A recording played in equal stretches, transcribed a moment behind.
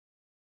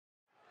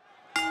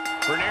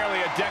For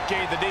nearly a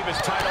decade, the Divas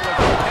title was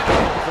the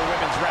pinnacle for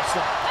women's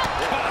wrestling.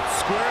 Caught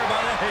square by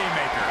the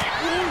haymaker.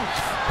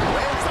 Oof!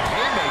 Where's the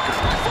haymaker?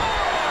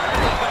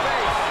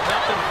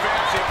 Nothing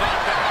fancy about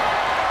that.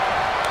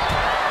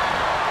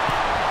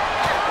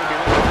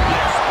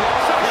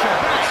 Sasha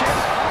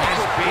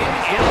has been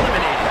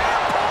eliminated.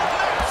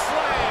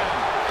 Slam!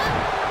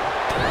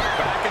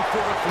 Back and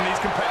forth from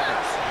these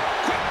competitors.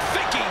 Quick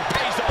thinking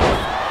pays off.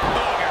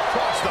 Oh,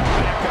 across the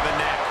back of the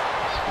neck.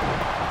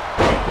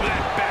 Oh,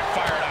 that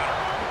backfired on her.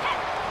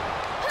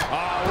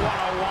 Oh, what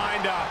a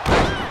wind-up.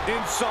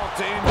 Insult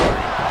to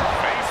injury.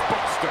 Face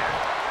buster.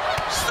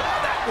 Saw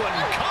that one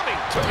coming.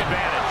 Took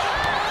advantage.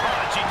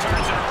 Oh, she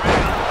turns it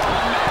around.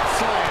 Mat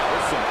slam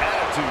with some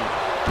attitude.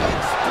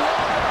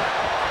 Explode.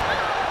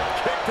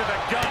 Kick to the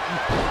gut.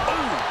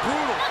 Oh,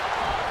 brutal.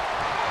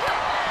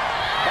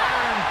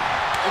 Byron,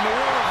 in the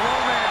world of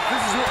romance,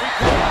 this is what we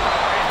call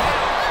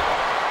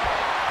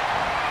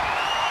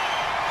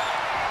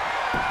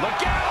look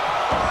out!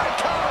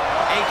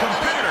 A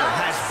competitor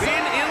has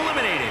been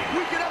eliminated.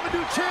 We could have a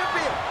new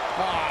champion.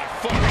 Ah,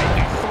 foot right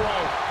in the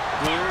throat.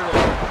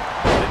 Brutal.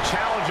 The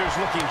challenger's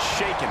looking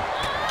shaken.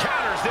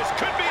 Counters. This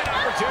could be an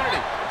opportunity.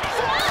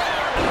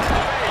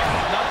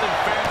 Nothing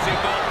fancy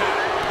about that.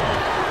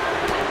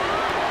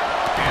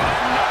 And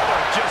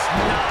another just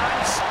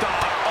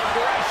non-stop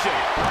aggression.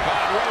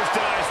 Rose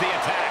denies the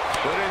attack.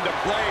 Put into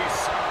place.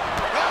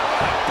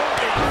 Boot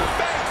in the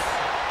face.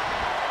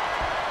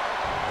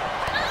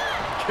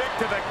 Kick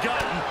to the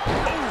gut.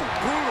 Ooh,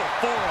 brutal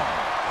forearm.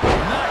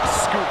 Nice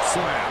scoop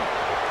slam.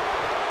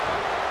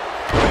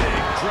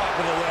 Big drop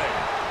of the leg.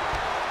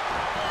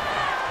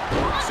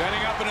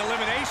 Setting up an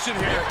elimination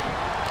here.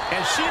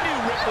 And she knew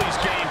Ripley's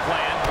game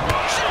plan.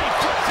 She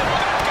flips it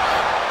back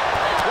up.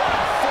 What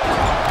a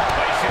forearm.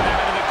 Placing that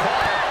into the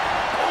corner.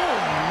 Oh,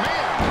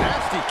 man.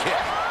 Nasty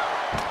kick.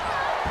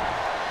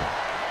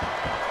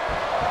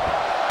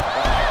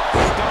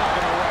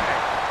 Stomping away.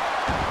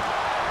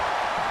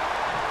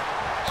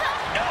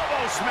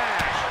 Elbow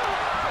smash.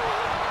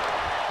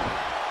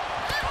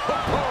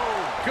 Oh,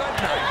 good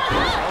night.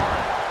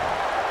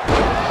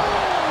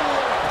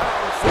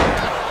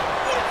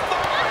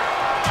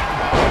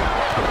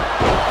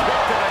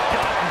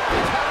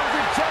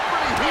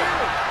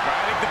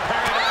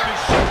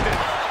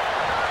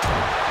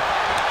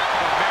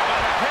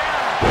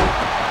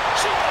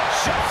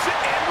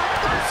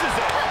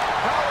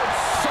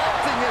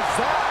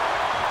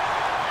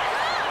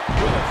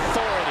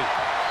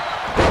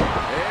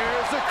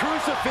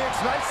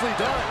 Nicely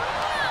done.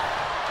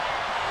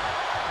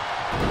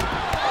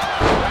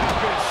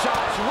 Rapid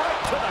shots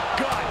right to the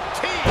gut.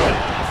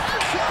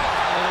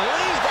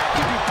 Golly, that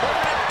could do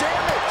permanent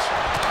damage.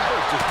 That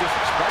was just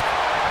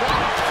disrespectful.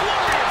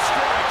 Flurry of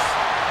strikes.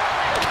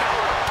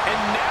 And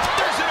now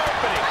there's an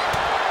opening.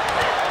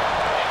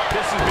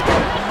 This has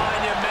become a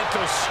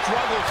monumental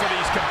struggle for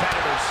these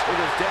competitors. It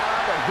is down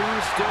to who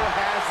still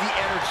has the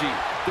energy,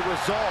 the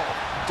resolve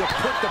to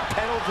put the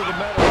pedal to the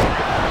metal.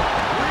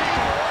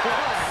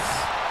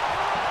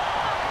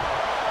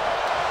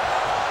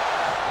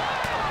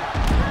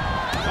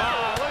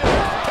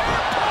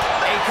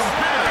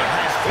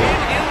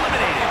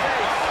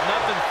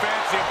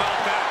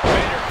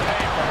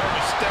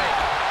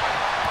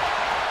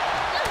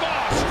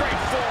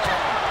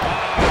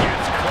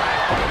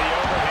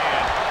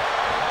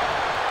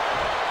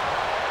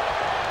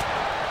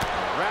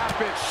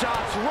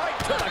 Shots right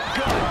to the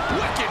gut.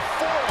 Wicked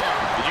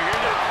forearm. Did you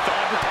hear that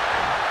thud?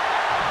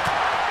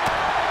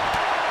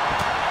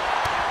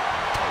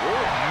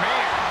 Oh,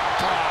 man.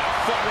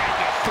 Foot right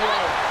in the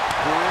throat.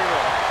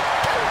 Brutal.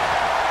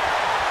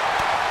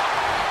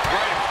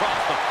 Right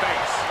across the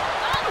face.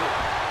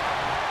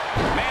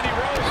 Mandy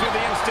Rose with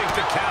the instinct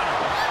to counter.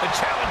 The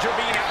challenger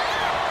being out.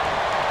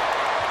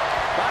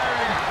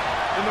 Byron,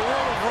 in the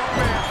world of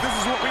romance, this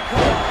is what we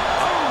call,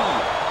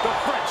 the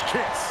French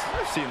kiss.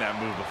 I've seen that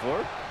move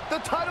before. The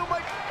title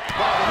might...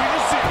 Wow, we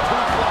just see a blue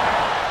flag.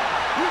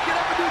 We can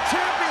have a new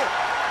champion.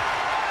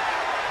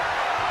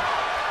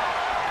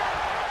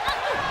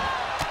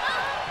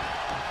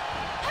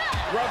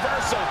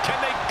 Reversal. Can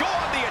they go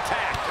on the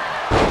attack?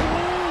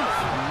 Ooh,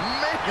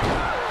 man.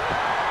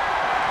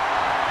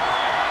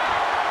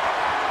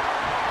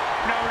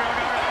 No.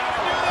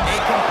 A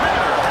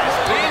competitor has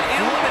been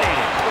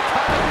eliminated. The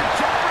title in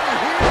jeopardy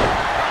here.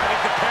 I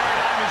think the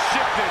paradigm has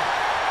shifted.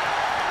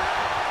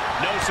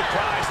 No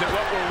surprise that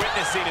what we're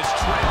witnessing is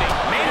trending.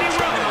 Mandy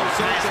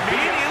Rose has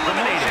been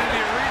eliminated. The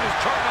arena's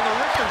turning on the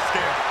Richter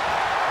scale.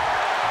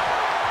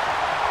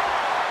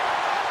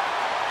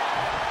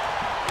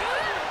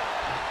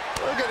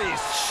 Look at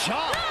these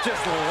shots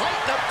just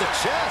lighting up the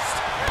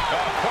chest.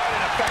 Oh, quite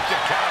an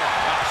effective counter.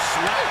 A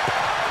snipe.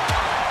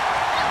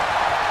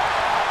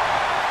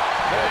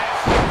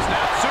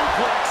 Snap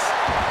suplex.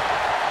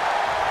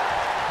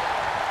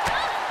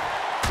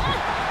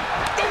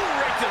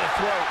 Ooh, right to the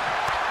throat.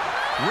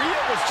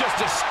 Rhea was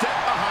just a step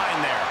behind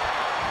there.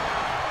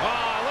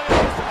 Look at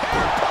this.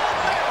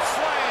 Hair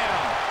slam.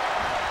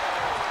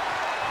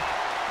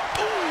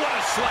 Ooh, what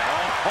a slam.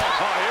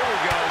 Here we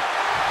go.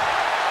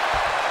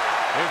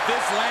 If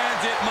this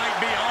lands, it might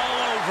be all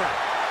over.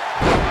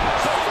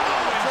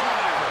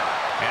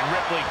 And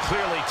Ripley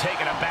clearly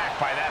taken aback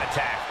by that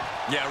attack.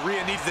 Yeah,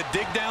 Rhea needs to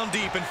dig down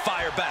deep and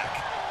fire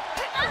back.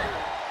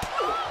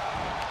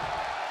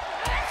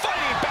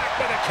 Fighting back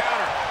with a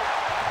counter.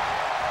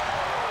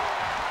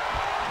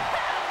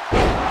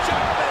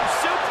 German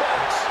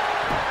suplex.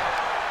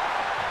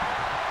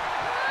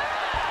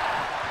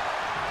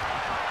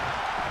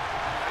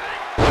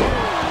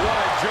 Oh, what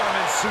a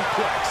German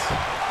suplex.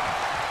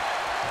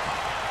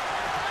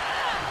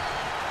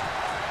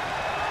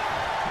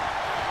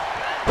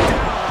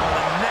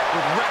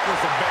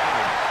 Reckless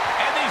abandon.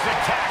 And these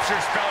attacks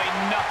are spelling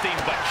nothing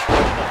but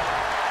trouble.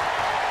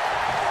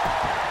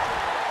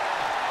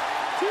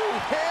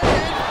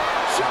 Two-handed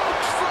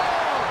choke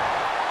slam.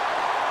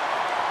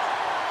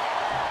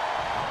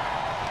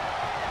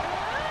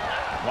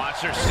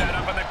 Watch her set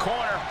up in the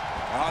corner.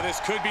 Oh,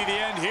 this could be the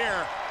end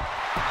here.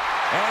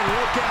 And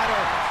look at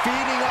her,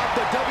 feeding off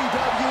the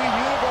WWE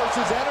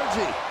Universe's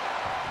energy.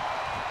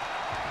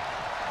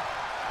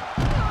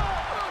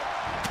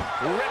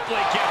 Ripley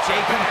gets a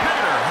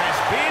competitor has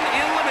been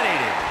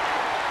eliminated.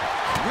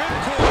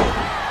 Ripcord.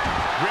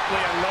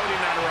 Ripley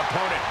unloading on her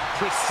opponent.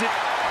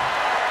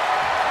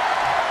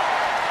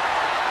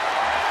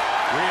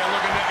 Rhea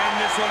looking to end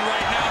this one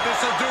right now. This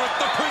will do it.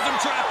 The prism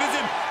trap is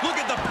in. Look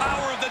at the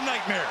power of the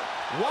nightmare.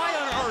 Why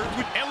on earth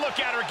would... And look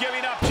at her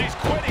giving up. She's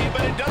quitting,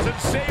 but it doesn't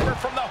save her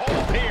from the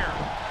hold here.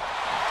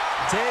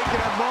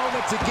 Taking a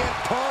moment to get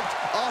pumped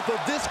off of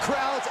this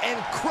crowd's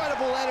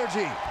incredible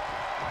energy.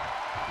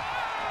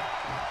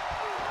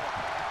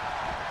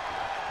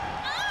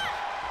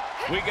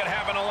 We could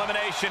have an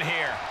elimination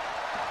here.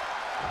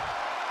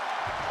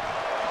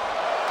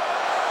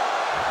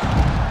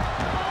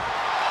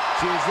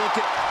 She's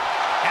looking...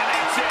 And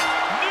that's it.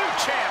 New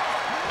champ.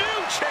 New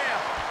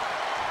champ.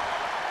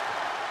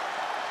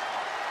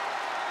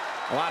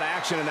 A lot of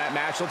action in that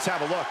match. Let's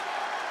have a look.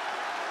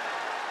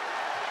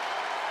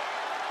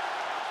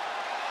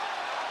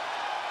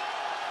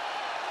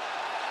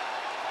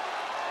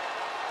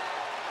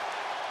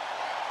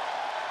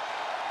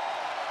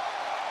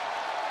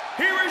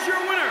 Here is your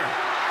winner,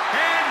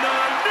 and the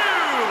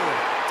new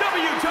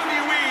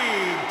WWE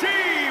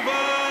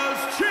Divas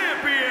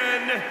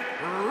Champion,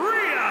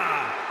 Rhea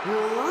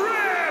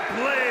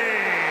Ripley.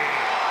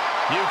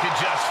 You can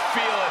just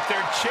feel it.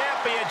 Their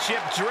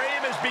championship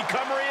dream has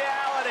become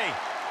reality.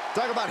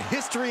 Talk about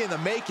history in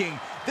the making.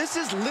 This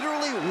is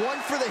literally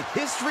one for the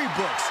history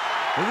books.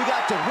 And we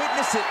got to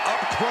witness it up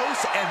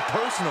close and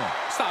personal.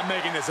 Stop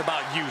making this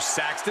about you,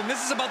 Saxton.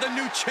 This is about the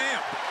new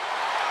champ.